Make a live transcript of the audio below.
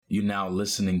You're now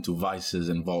listening to Vices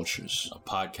and Vultures, a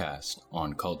podcast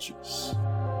on cultures.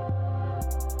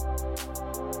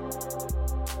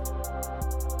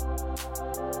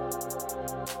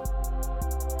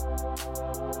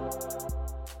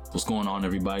 What's going on,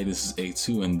 everybody? This is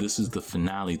A2, and this is the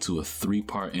finale to a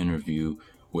 3-part interview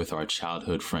with our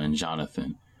childhood friend,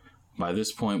 Jonathan. By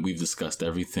this point, we've discussed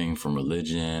everything from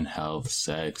religion, health,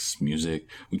 sex, music.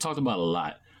 We talked about a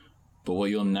lot. But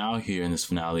what you'll now hear in this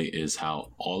finale is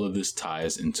how all of this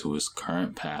ties into his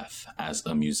current path as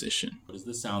a musician. What is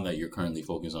the sound that you're currently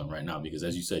focused on right now? Because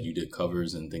as you said, you did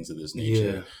covers and things of this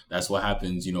nature. Yeah. That's what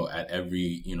happens, at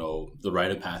every, the rite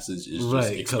of passage is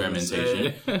just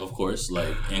experimentation, of course,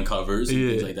 and covers and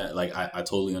things like that. I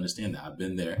totally understand that. I've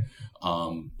been there.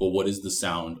 But what is the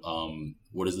sound?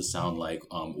 What does the sound like?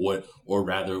 What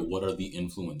are the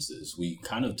influences? We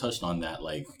kind of touched on that,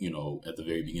 at the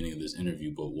very beginning of this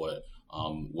interview, but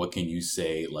what can you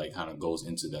say, kind of goes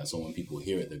into that? So when people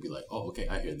hear it, they'll be like, oh, okay,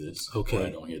 I hear this. Okay. Or I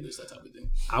don't hear this, that type of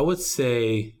thing. I would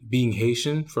say being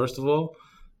Haitian, first of all,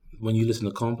 when you listen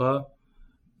to compa,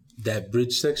 that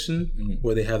bridge section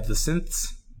where they have the synths,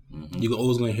 you're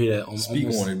always going to hear that. Speak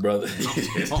on it, brother.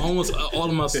 Almost all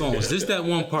of my songs. Just that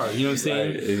one part, you know what I'm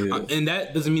saying? Right, and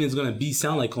that doesn't mean it's going to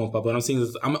sound like compa, but what I'm saying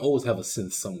is I'm going to always have a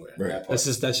synth somewhere. Right. That's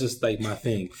just like my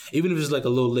thing. Even if it's like a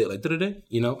little lit, like da-da-da,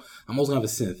 I'm always going to have a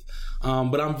synth.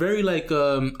 But I'm very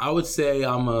I would say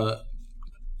in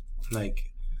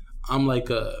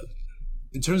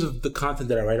terms of the content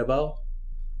that I write about,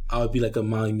 I would be like a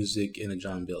Mali Music and a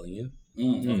John Bellion.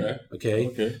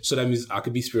 Okay. So that means I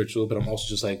could be spiritual, but I'm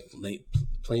also just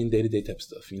plain day-to-day type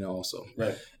stuff, also.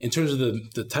 Right. In terms of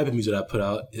the type of music that I put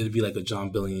out, it'd be like a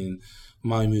John Bellion,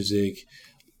 my music,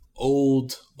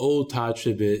 old Todd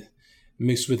Tribbett,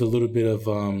 mixed with a little bit of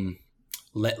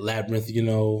Labyrinth,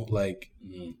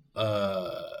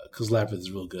 because Labyrinth is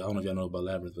real good. I don't know if y'all know about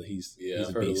Labyrinth, but he's a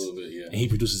beast. A little bit, yeah. And he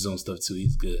produces his own stuff too.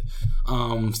 He's good.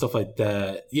 Stuff like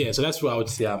that. Yeah, so that's where I would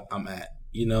say I'm at.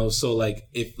 So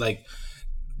if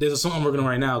there's a song I'm working on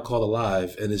right now called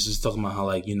Alive, and it's just talking about how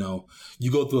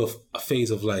you go through a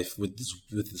phase of life with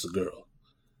this girl,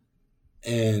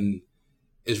 and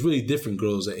it's really different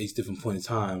girls at each different point in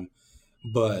time,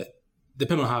 but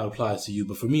depending on how it applies to you.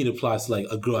 But for me, it applies to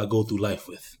a girl I go through life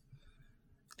with,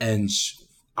 and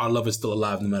our love is still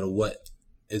alive no matter what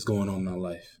is going on in our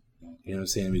life. You know what I'm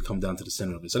saying? We come down to the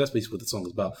center of it. So that's basically what the song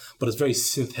is about. But it's very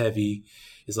synth heavy.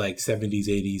 It's like 70s,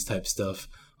 80s type stuff.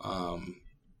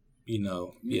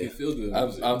 It feels good.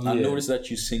 I've noticed that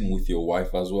you sing with your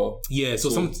wife as well. Yeah.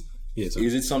 So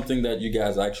is it something that you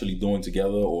guys are actually doing together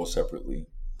or separately?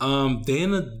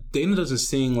 Dana doesn't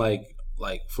sing like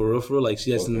for real.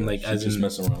 She doesn't as just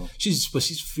mess around. She's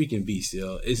freaking beast,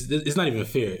 yo. It's not even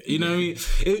fair. You know what I mean?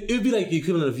 It'd be like the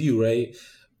equivalent of you, right?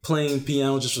 Playing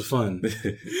piano just for fun.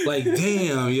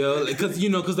 Damn, yo. Because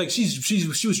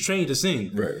she was trained to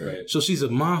sing. Right. So she's a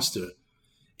monster.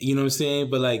 You know what I'm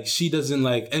saying? But she doesn't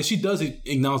and she does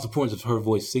acknowledge the importance of her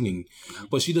voice singing,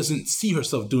 but she doesn't see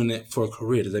herself doing that for a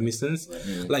career. Does that make sense?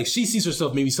 Right. She sees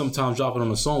herself maybe sometimes dropping on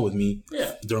a song with me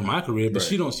during my career, but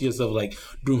she don't see herself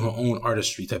doing her own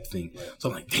artistry type thing. Right. So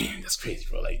I'm like, damn, that's crazy,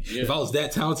 bro. If I was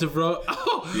that talented, bro,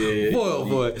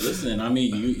 boy. Listen, I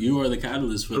mean, you are the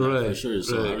catalyst for that for sure.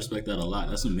 So I respect that a lot.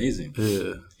 That's amazing.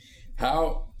 Yeah.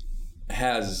 How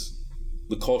has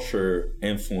the culture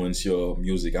influence your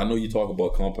music? I know you talk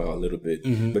about compa a little bit,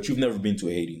 but you've never been to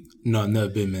Haiti. No, I've never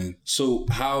been, man. So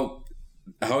how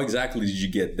exactly did you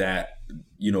get that,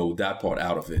 that part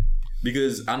out of it?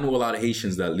 Because I know a lot of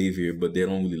Haitians that live here, but they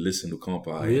don't really listen to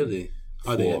compa. Really?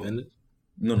 Are they offended?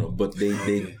 No, but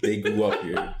they grew up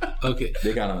here. Okay.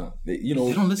 They kind of, they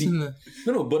don't listen to...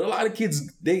 No, but a lot of kids,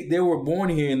 they were born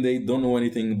here and they don't know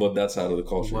anything about that side of the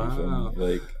culture. Wow. You feel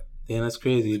me? Damn, that's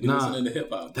crazy. Listening to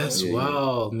hip hop. That's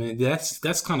wild, man.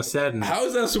 That's kind of sad. How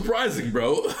is that surprising,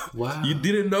 bro? Wow. You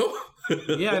didn't know?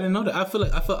 Yeah, I didn't know that. I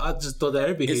just thought that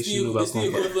everybody Haitian knew about It's the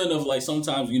equivalent of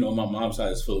sometimes, my mom's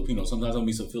side is Filipino. Sometimes I'll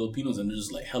meet some Filipinos and they're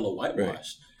just hella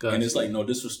whitewashed. Right. Gotcha. And it's no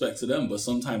disrespect to them, but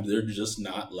sometimes they're just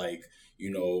not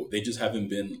they just haven't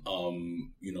been,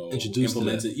 introduced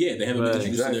implemented. Yeah, they haven't been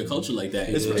introduced to their culture like that.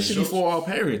 Especially for our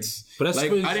parents. But that's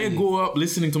crazy. I didn't grow up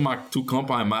listening to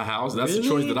compa in my house. That's a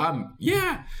choice that I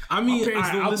mean, my parents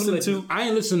don't listen to. I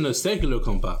ain't listen to secular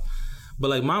compa. But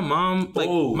like my mom,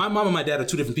 my mom and my dad are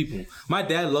two different people. My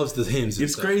dad loves the hymns.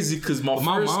 It's crazy because my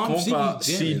first compa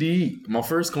CD, my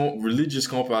first religious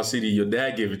compa CD, your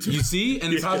dad gave it to me. You see,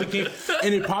 and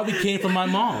it probably came from my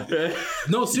mom.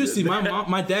 No, seriously,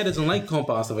 my dad doesn't like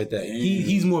compa and stuff like that.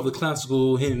 He's more of the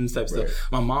classical hymns type stuff.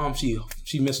 My mom, she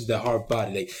messes with that hard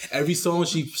body. Like every song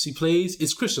she plays,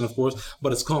 it's Christian, of course,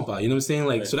 but it's compa. You know what I'm saying?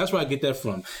 Like so that's where I get that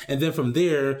from. And then from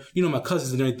there, you know, my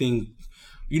cousins and everything.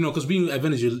 You know, because being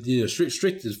Adventist, you're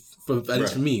strict at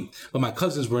least for me. But my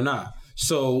cousins were not.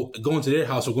 So going to their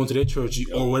house or going to their church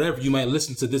or whatever, you might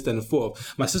listen to this, that, and the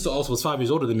fourth. My sister also was 5 years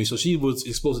older than me, so she was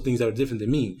exposed to things that were different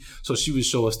than me. So she would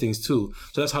show us things too.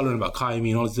 So that's how I learned about Kaimi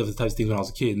and all these other types of things when I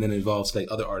was a kid. And then it evolves to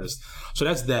like other artists. So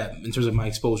that's that in terms of my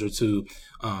exposure to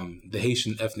the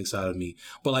Haitian ethnic side of me.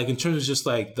 But like in terms of just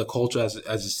like the culture as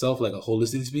itself, like a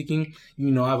holistically speaking, you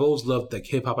know, I've always loved like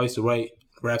hip hop. I used to write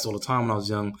raps all the time when I was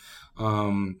young.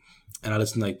 And I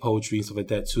listen to like poetry and stuff like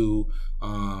that too.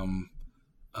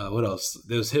 What else?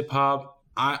 There's hip hop.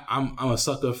 I'm a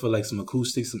sucker for like some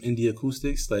acoustics, some indie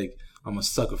acoustics. Like I'm a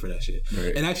sucker for that shit.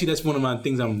 Right. And actually, that's one of my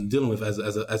things I'm dealing with as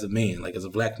a man, like as a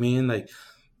black man. Like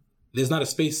there's not a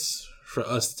space for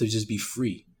us to just be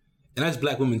free, and that's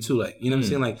black women too. Like you know what I'm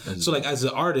saying? Like so, like as an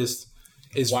artist,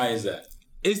 why is that?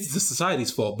 It's the society's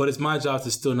fault, but it's my job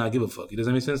to still not give a fuck. It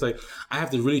doesn't make sense. Like I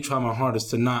have to really try my hardest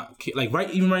to not like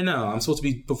even right now. I'm supposed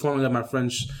to be performing at my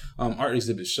French art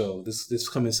exhibit show this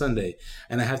coming Sunday,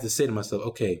 and I have to say to myself,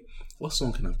 okay, what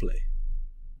song can I play?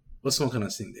 What song can I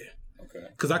sing there? Okay.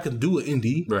 Because I could do an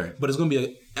indie, right? But it's gonna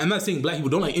be I'm not saying black people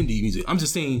don't like indie music. I'm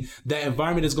just saying that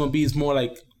environment is gonna be is more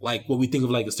like what we think of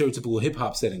like a stereotypical hip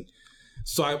hop setting.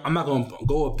 So I'm not gonna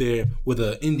go up there with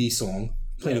an indie song,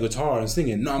 playing a guitar and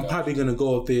singing. No, I'm probably gonna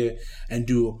go up there and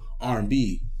do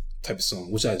R&B type of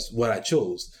song, which is what I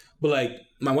chose. But like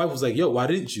my wife was like, "Yo, why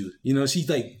didn't you?" You know, she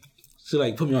put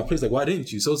me on my place. Like, why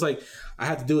didn't you? So it's like I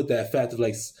have to deal with that fact of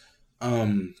like,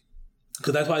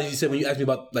 because that's why you said when you asked me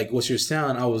about like what's your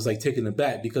sound, I was like taken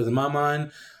aback because in my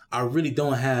mind, I really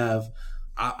don't have.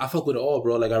 I fuck with it all,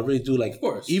 bro. Like I really do. Like, of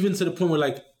course, even to the point where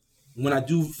like when I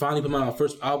do finally put out my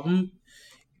first album.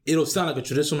 It'll sound like a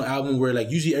traditional album where like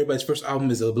usually everybody's first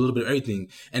album is a little bit of everything.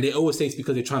 And they always say it's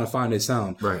because they're trying to find their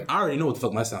sound. Right. I already know what the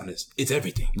fuck my sound is. It's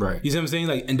everything. Right. You see what I'm saying?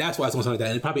 Like, and that's why it's gonna sound like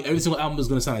that. And probably every single album is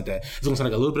gonna sound like that. It's gonna sound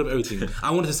like a little bit of everything.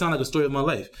 I want it to sound like a story of my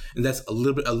life. And that's a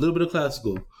little bit of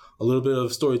classical, a little bit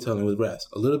of storytelling with raps,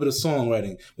 a little bit of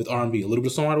songwriting with R&B, a little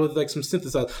bit of songwriting with like some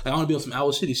synthesizer. Like I wanna be on some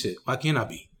Owl City shit. Why can't I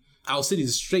be? Owl City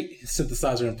is straight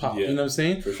synthesizer and pop. Yeah, you know what I'm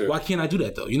saying? For sure. Why can't I do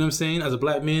that though? You know what I'm saying? As a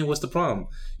black man, what's the problem?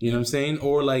 You know what I'm saying?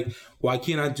 Or like, why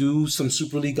can't I do some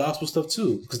Super League gospel stuff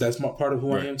too? Because that's part of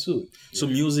who I am too. So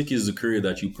music is the career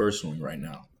that you personally right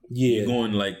now. Yeah. You're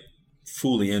going like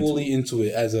fully into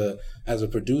it as a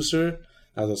producer,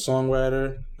 as a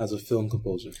songwriter, as a film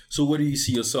composer. So where do you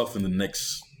see yourself in the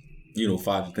next,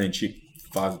 5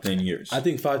 to 10 years? I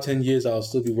think 5-10 years I'll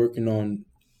still be working on.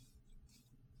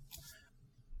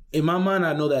 In my mind,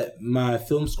 I know that my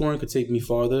film scoring could take me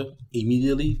farther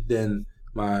immediately than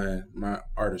my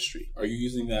artistry. Are you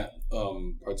using that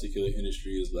particular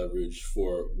industry as leverage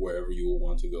for wherever you will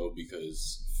want to go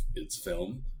because it's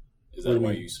film? Is that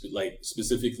why you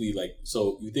specifically like?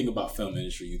 So you think about film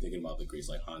industry, you thinking about the greats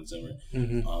like Hans Zimmer.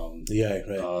 Mm-hmm.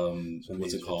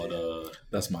 What's it called?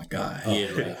 That's my guy.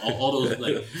 Yeah, right. all those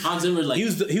like Hans Zimmer. Like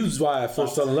he was why I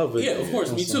first fell in love with. Yeah, of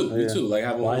course, me too. Me too. Like I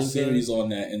have a whole series on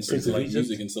that and stuff like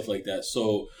music and stuff like that.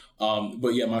 So, but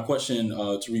yeah, my question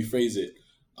to rephrase it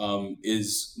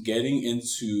is getting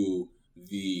into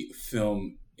the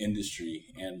film industry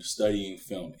and studying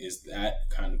film, is that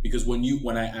kind of because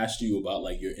when I asked you about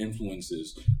like your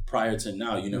influences prior to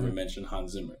now, you never mentioned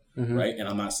Hans Zimmer, right? And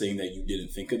I'm not saying that you didn't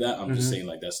think of that. I'm just saying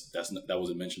like that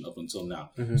wasn't mentioned up until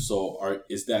now. So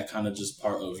is that kind of just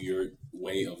part of your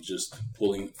way of just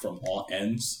pulling from all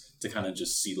ends to kind of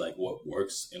just see like what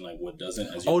works and like what doesn't?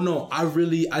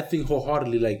 I think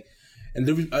wholeheartedly like. And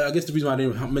I guess the reason why I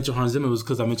didn't mention Hans Zimmer was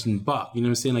because I mentioned Bach. You know what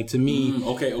I'm saying? Like to me,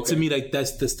 to me, like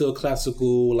that's the still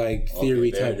classical like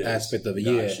theory type aspect of it.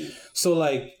 Got you. So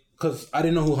like, because I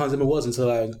didn't know who Hans Zimmer was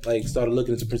until I like started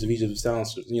looking into Prince of Egypt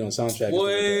soundtrack. You know what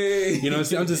I'm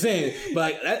saying? I'm just saying. But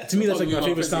like that, to me, that's like my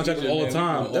favorite soundtrack of all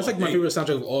time. That's like my favorite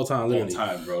soundtrack of all time, literally.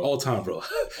 All time, bro.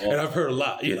 And I've heard a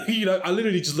lot. You know, I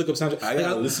literally just look up soundtrack.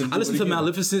 I listened to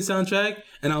Maleficent soundtrack,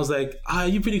 and I was like,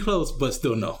 you're pretty close, but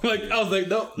still no. Like I was like,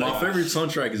 no. My favorite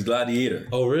soundtrack is Gladiator.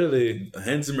 Oh, really?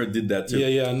 Hans Zimmer did that too.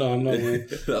 Yeah, I know, man.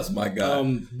 That's my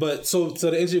guy. But so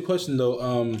to answer your question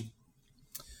though,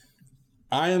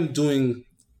 I am doing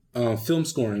film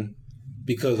scoring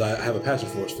because I have a passion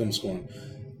for it, film scoring.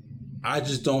 I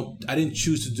didn't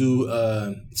choose to do,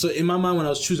 so in my mind when I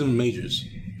was choosing majors,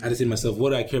 I had to say to myself,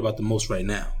 what do I care about the most right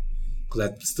now? Because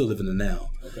I still live in the now.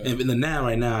 Okay. And in the now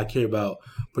right now, I care about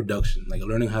production, like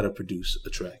learning how to produce a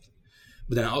track.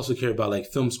 But then I also care about like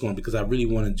film scoring because I really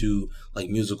want to do like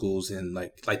musicals and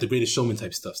like The Greatest Showman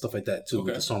type stuff like that too,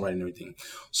 with the songwriting and everything.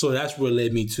 So that's what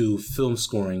led me to film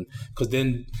scoring, because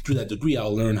then through that degree,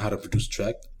 I'll learn how to produce a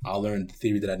track. I'll learn the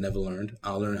theory that I never learned.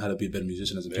 I'll learn how to be a better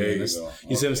musician as a pianist.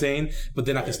 You see what I'm saying? But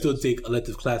then I can still take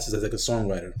elective classes as like a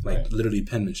songwriter, like literally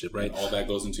penmanship, right? And all that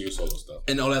goes into your solo stuff.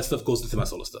 And all that stuff goes into my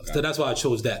solo stuff. So that's why I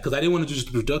chose that, because I didn't want to do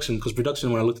just production, because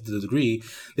production, when I looked at the degree,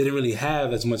 they didn't really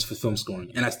have as much for film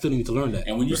scoring. And I still need to learn that.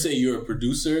 And when you say you're a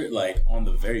producer, like on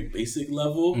the very basic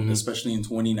level, especially in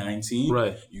 2019,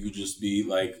 you could just be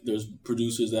like, there's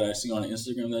producers that I see on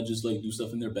Instagram that just like do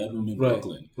stuff in their bedroom in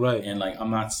Brooklyn. Right. And like,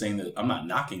 I'm not saying that, I'm not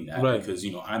knocking that because,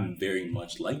 you know, I'm very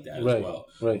much like that as well.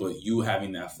 Right. But you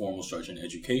having that formal structure in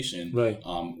education,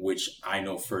 which I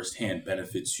know firsthand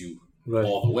benefits you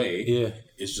all the way,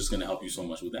 it's just going to help you so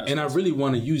much with that. And I really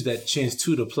want to use that chance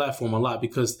too to platform a lot,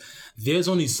 because there's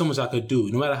only so much I could do.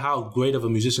 No matter how great of a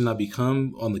musician I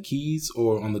become on the keys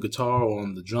or on the guitar or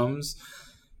on the drums,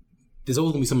 there's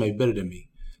always going to be somebody better than me.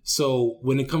 So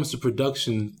when it comes to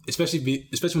production, especially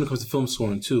when it comes to film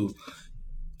scoring too,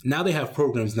 now they have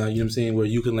programs now, you know what I'm saying, where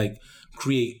you can like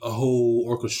create a whole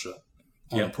orchestra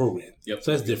on a program.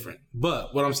 So that's different.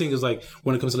 But what I'm saying is like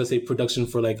when it comes to, let's say, production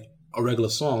for like a regular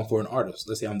song for an artist,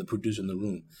 let's say I'm the producer in the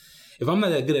room. If I'm not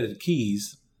that good at the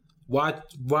keys, why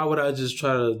would I just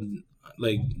try to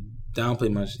like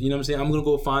downplay my, you know what I'm saying? I'm going to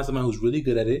go find someone who's really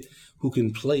good at it, who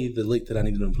can play the lick that I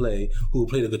need them to play, who will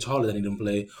play the guitar that I need them to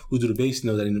play, who do the bass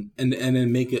note that I need them, and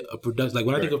then make it a production. Like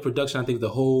when I think of production, I think the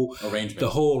whole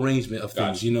arrangement of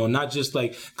things, you know, not just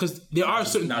like, because there are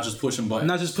certain, not just pushing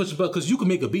buttons, because you can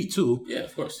make a beat too. Yeah,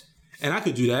 of course. And I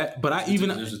could do that, but there's a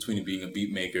difference between being a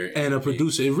beat maker and a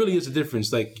producer. It really is a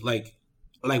difference. Like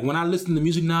when I listen to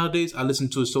music nowadays, I listen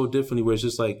to it so differently, where it's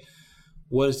just like,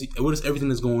 what is everything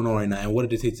that's going on right now, and what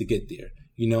did it take to get there?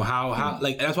 You know, how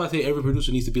like, that's why I say every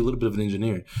producer needs to be a little bit of an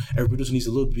engineer. Every producer needs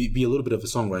to be a little bit of a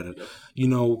songwriter. You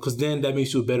know, because then that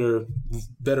makes you better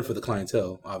for the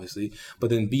clientele, obviously.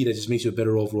 But then B, that just makes you a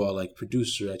better overall like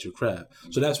producer at your craft.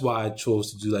 So that's why I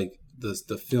chose to do like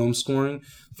the film scoring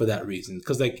for that reason.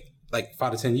 Because like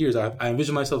 5 to 10 years, I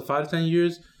envision myself 5 to 10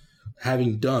 years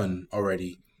having done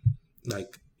already,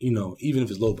 like, you know, even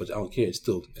if it's low budget, I don't care. It's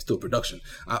still production.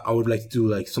 I would like to do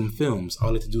like some films. I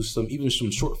would like to do some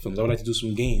short films. I would like to do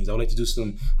some games. I would like to do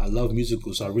I love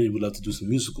musicals, so I really would love to do some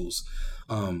musicals.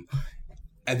 And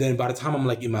then by the time I'm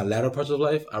like in my latter parts of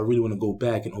life, I really want to go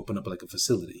back and open up like a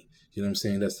facility. You know what I'm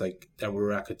saying? That's like that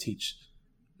where I could teach,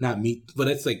 not me, but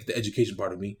that's like the education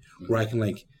part of me, where I can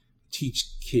like teach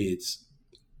kids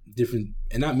different,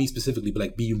 and not me specifically, but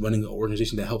like be running an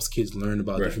organization that helps kids learn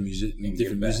about different music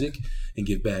and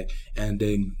give back. And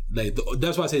then like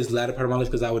that's why I say it's the latter part of my life,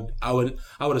 because I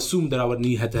would assume that I would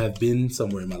have to have been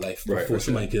somewhere in my life before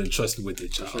somebody could trust me with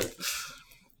it.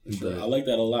 I like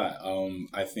that a lot.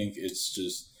 I think it's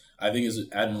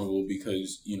admirable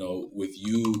because, you know, with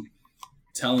you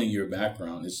telling your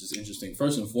background, it's just interesting.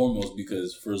 First and foremost,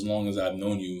 because for as long as I've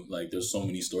known you, like there's so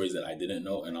many stories that I didn't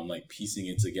know, and I'm like piecing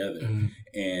it together.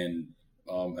 And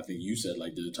I think you said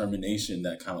like the determination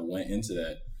that kind of went into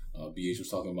that. BH was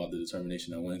talking about the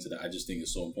determination that went into that. I just think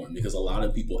it's so important, because a lot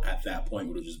of people at that point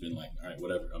would have just been like, all right,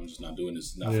 whatever, I'm just not doing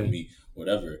this, not for me,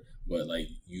 whatever. But like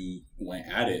you went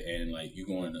at it, and like you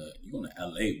going to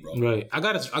LA, bro. Right. I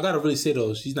gotta really say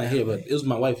though, she's not here, but it was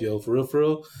my wife, yo, for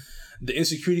real. The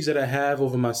insecurities that I have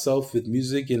over myself with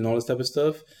music and all this type of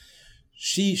stuff,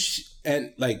 she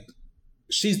and like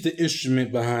she's the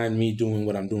instrument behind me doing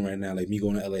what I'm doing right now, like me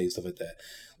going to LA and stuff like that.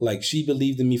 Like she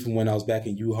believed in me from when I was back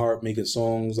in U-Heart making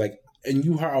songs. Like in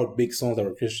U-Heart, I would make songs that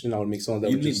were Christian. I would make songs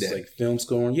that were just like film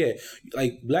scoring. Yeah,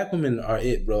 like black women are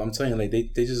it, bro. I'm telling you, like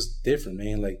they just different,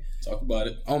 man. Like talk about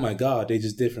it. Oh my God, they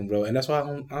just different, bro. And that's why I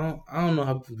don't know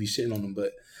how people be shitting on them,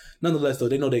 but nonetheless, though,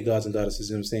 they know they gods and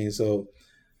goddesses. You know what I'm saying? So.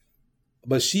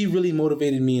 But she really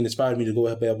motivated me and inspired me to go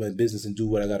about my business and do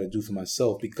what I got to do for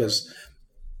myself, because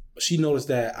she noticed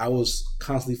that I was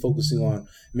constantly focusing on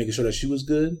making sure that she was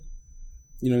good.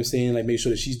 You know what I'm saying? Like, make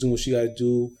sure that she's doing what she got to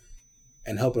do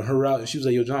and helping her out. And she was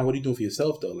like, yo, John, what are you doing for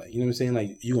yourself, though? Like, you know what I'm saying?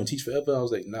 Like, you going to teach forever? I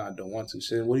was like, nah, I don't want to.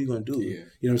 She said, what are you going to do? Yeah. You know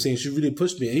what I'm saying? She really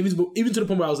pushed me. And even to the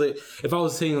point where I was like, if I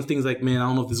was saying things like, man, I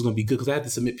don't know if this is going to be good, because I had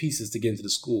to submit pieces to get into the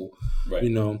school. Right.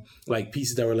 You know, like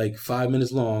pieces that were like 5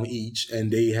 minutes long each. And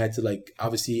they had to like,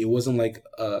 obviously, it wasn't like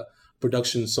a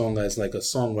production song as like a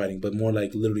songwriting, but more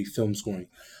like literally film scoring.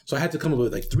 So I had to come up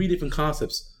with like 3 different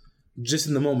concepts just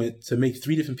in the moment to make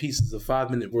 3 different pieces of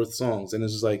 5-minute worth songs. And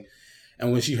it's just like,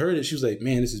 and when she heard it, she was like,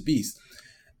 man, this is beast.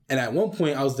 And at one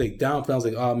point I was like down, I was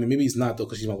like, oh man, maybe it's not though,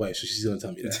 because she's my wife, so she's gonna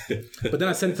tell me that. But then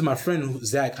I sent it to my friend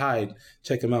Zach Hyde.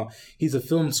 Check him out. He's a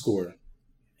film scorer.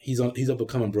 He's up and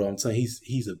coming, bro. I'm telling you,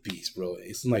 he's a beast, bro.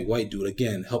 It's some like white dude,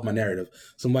 again, help my narrative.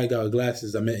 Some white guy with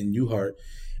glasses I met in Newhart,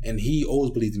 and he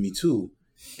always believed in me too.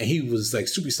 And he was like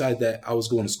super excited that I was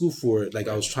going to school for it. Like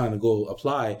I was trying to go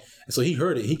apply. And so he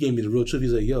heard it. He gave me the real truth.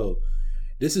 He's like, yo,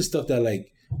 this is stuff that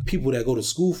like people that go to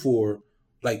school for,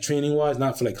 like training wise,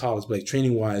 not for like college, but like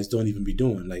training wise, don't even be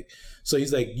doing. Like, so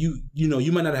he's like, you know,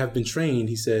 you might not have been trained,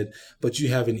 he said, but you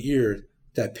have an ear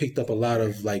that picked up a lot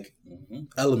of like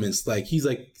elements. Like he's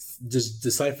like just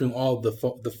deciphering all the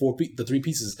 3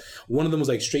 pieces. One of them was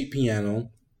like straight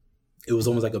piano. It was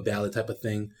almost like a ballad type of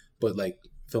thing, but like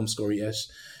film score-ish.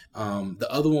 The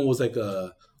other one was like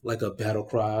a battle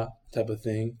cry type of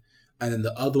thing. And then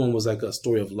the other one was like a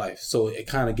story of life. So it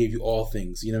kind of gave you all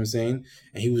things, you know what I'm saying?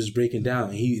 And he was just breaking down,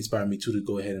 and he inspired me too to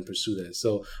go ahead and pursue that.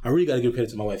 So I really got to give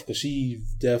credit to my wife, because she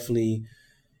definitely,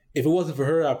 if it wasn't for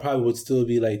her, I probably would still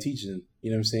be like teaching, you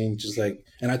know what I'm saying? Just like,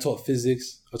 and I taught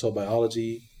physics, I taught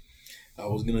biology. I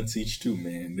was going to teach too,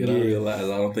 man. Then I realized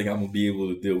I don't think I'm going to be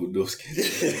able to deal with those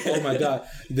kids. Oh my God.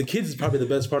 The kids is probably the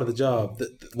best part of the job.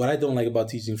 What I don't like about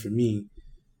teaching for me,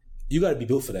 you got to be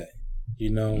built for that. You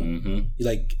know,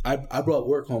 like I brought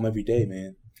work home every day,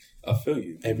 man. I feel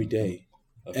you. Every day.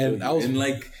 And I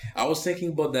was thinking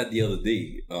about that the other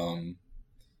day.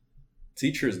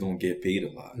 Teachers don't get paid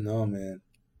a lot. No, man.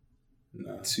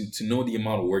 No. To know the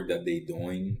amount of work that they're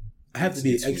doing. I have to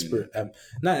be an expert.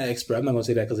 Not an expert. I'm not going to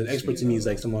say that, because an expert to me is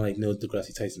like someone like Neil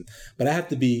deGrasse Tyson. But I have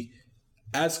to be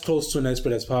as close to an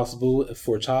expert as possible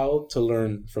for a child to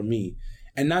learn from me.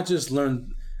 And not just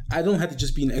learn. I don't have to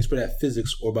just be an expert at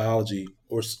physics or biology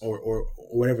or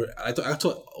whatever. I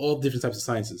taught all different types of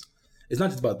sciences. It's not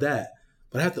just about that,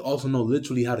 but I have to also know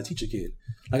literally how to teach a kid.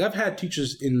 Like I've had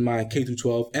teachers in my K through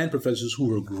 12 and professors who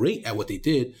were great at what they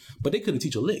did, but they couldn't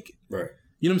teach a lick. Right.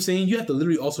 You know what I'm saying? You have to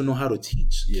literally also know how to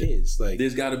teach kids. Like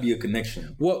there's got to be a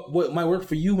connection. What might work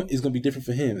for you is going to be different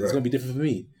for him. Right. It's going to be different for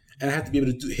me, and I have to be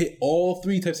able to hit all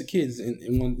 3 types of kids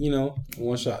in one, in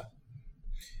one shot.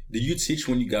 Did you teach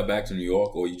when you got back to New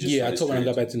York, or you just? Yeah, I taught when I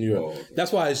got back to New York. Oh, okay.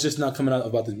 That's why it's just not coming out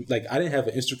about the I didn't have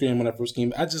an Instagram when I first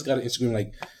came. I just got an Instagram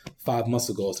like 5 months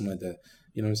ago or something like that.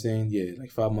 You know what I'm saying? Yeah, like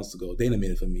 5 months ago. Dana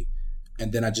made it for me,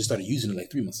 and then I just started using it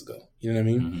like 3 months ago. You know what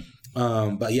I mean?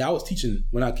 Mm-hmm. But yeah, I was teaching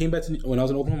when I came back to when I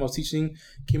was in Oklahoma. I was teaching.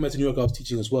 Came back to New York, I was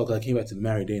teaching as well, because I came back to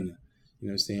marry Dana. You know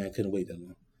what I'm saying? I couldn't wait that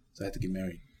long, so I had to get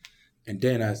married, and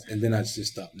then I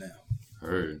just stopped now.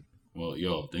 Heard. Well,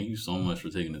 yo, thank you so much for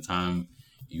taking the time.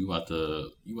 You about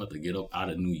to get up out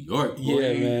of New York, boy.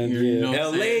 Yeah, man. You know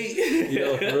LA.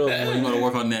 Yo, for real, man. You gotta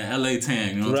work on that LA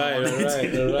tan. You know what I'm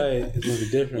talking about? Right. It's gonna be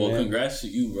different. Well, man. Congrats to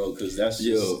you, bro, because that's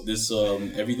just this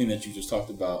everything that you just talked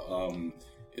about.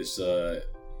 It's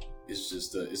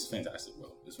fantastic, bro.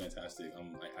 It's fantastic.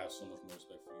 I have so much more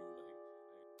respect for you.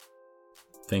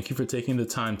 Thank you for taking the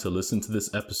time to listen to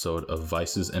this episode of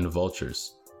Vices and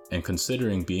Vultures, and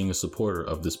considering being a supporter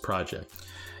of this project.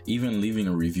 Even leaving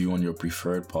a review on your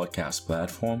preferred podcast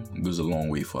platform goes a long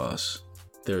way for us.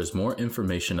 There is more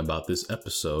information about this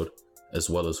episode, as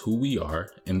well as who we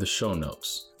are, in the show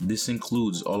notes. This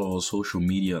includes all of our social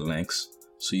media links,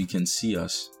 so you can see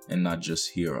us and not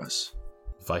just hear us.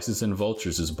 Vices and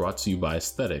Vultures is brought to you by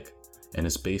Aesthetic, and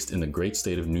is based in the great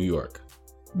state of New York.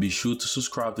 Be sure to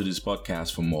subscribe to this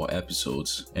podcast for more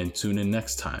episodes. And tune in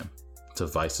next time to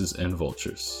Vices and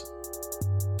Vultures.